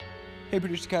Hey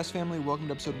ProducerCast family, welcome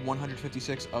to episode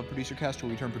 156 of ProducerCast,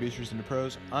 where we turn producers into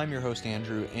pros. I'm your host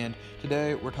Andrew, and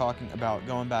today we're talking about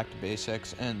going back to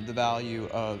basics and the value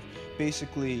of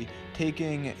basically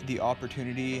taking the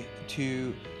opportunity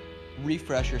to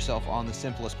refresh yourself on the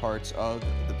simplest parts of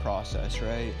the process,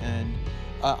 right? And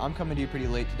I'm coming to you pretty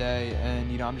late today,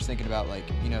 and I'm just thinking about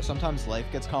sometimes life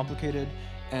gets complicated,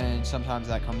 and sometimes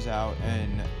that comes out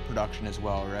in production as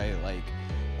well, right?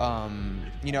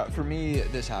 For me,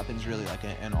 this happens really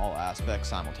in all aspects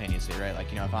simultaneously, right?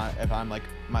 If I'm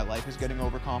my life is getting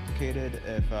overcomplicated,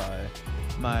 if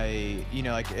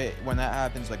when that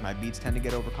happens, my beats tend to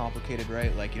get overcomplicated,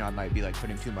 right? I might be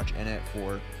putting too much in it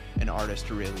for an artist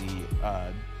to really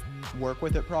work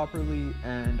with it properly.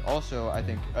 And also, I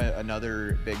think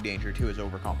another big danger too is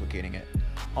overcomplicating it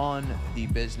on the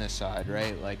business side,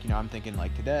 right? I'm thinking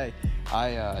today,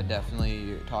 I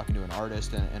definitely talking to an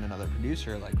artist and another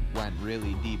producer went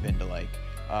really deep into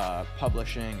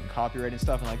publishing and copyright and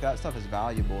stuff, and that stuff is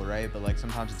valuable, right? But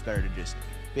sometimes it's better to just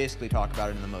basically talk about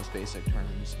it in the most basic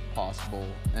terms possible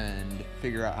and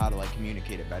figure out how to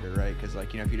communicate it better, right? Because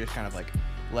if you just kind of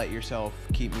let yourself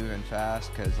keep moving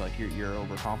fast because you're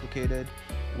overcomplicated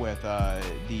with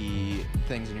the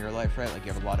things in your life, right?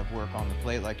 You have a lot of work on the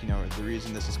plate. The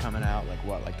reason this is coming out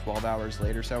 12 hours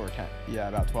late or so, or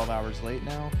about 12 hours late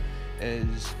now,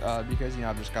 is because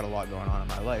I've just got a lot going on in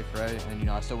my life, right? And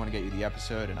I still want to get you the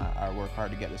episode, and I work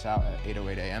hard to get this out at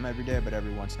 8:08 a.m. every day, but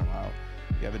every once in a while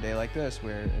you have a day like this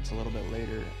where it's a little bit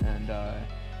later, and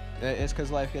it's because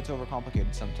life gets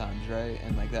overcomplicated sometimes, right?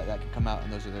 And that can come out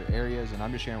in those other areas, and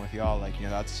I'm just sharing with y'all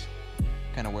that's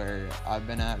kind of where I've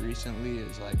been at recently,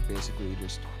 is basically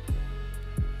just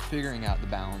figuring out the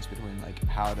balance between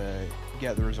how to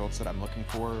get the results that I'm looking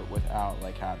for without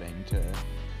having to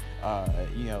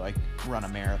run a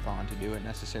marathon to do it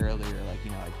necessarily, or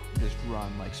just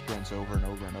run sprints over and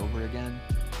over and over again,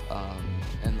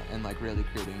 and really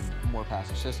creating more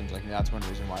passive systems. That's one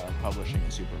reason why publishing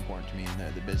is super important to me,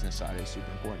 and the business side is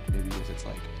super important to me, because it's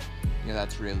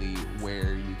that's really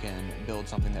where you can build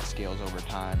something that scales over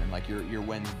time, and your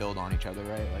wins build on each other,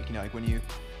 right? When you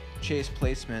chase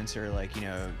placements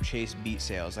or chase beat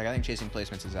sales, I think chasing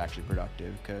placements is actually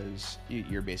productive because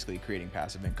you're basically creating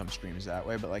passive income streams that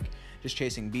way. But just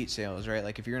chasing beat sales, right?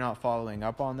 If you're not following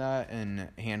up on that and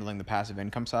handling the passive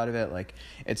income side of it,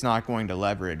 it's not going to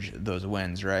leverage those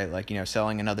wins, right?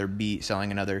 Selling another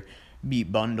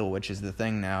beat bundle, which is the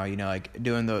thing now,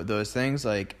 doing those things,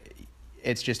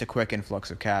 it's just a quick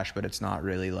influx of cash, but it's not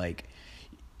really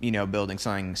building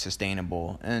something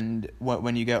sustainable. And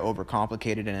when you get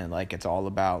overcomplicated in it, it's all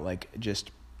about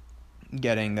just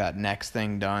getting that next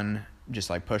thing done, just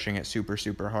pushing it super,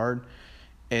 super hard,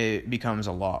 it becomes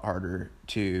a lot harder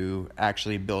to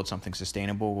actually build something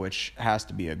sustainable, which has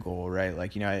to be a goal, right?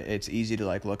 It's easy to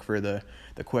look for the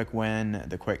quick win,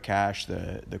 the quick cash,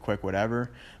 the quick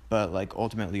whatever, but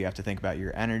ultimately you have to think about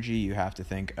your energy. You have to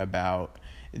think about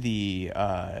the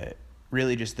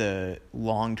really just the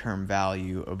long-term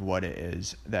value of what it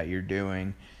is that you're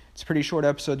doing. It's a pretty short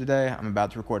episode today. I'm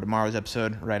about to record tomorrow's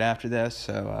episode right after this,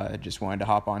 so I just wanted to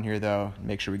hop on here, though,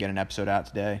 make sure we get an episode out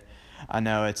today. I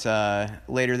know it's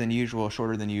later than usual,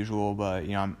 shorter than usual, but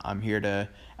I'm here to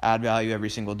add value every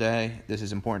single day. This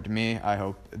is important to me. I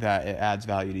hope that it adds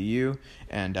value to you,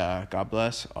 and God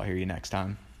bless. I'll hear you next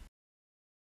time.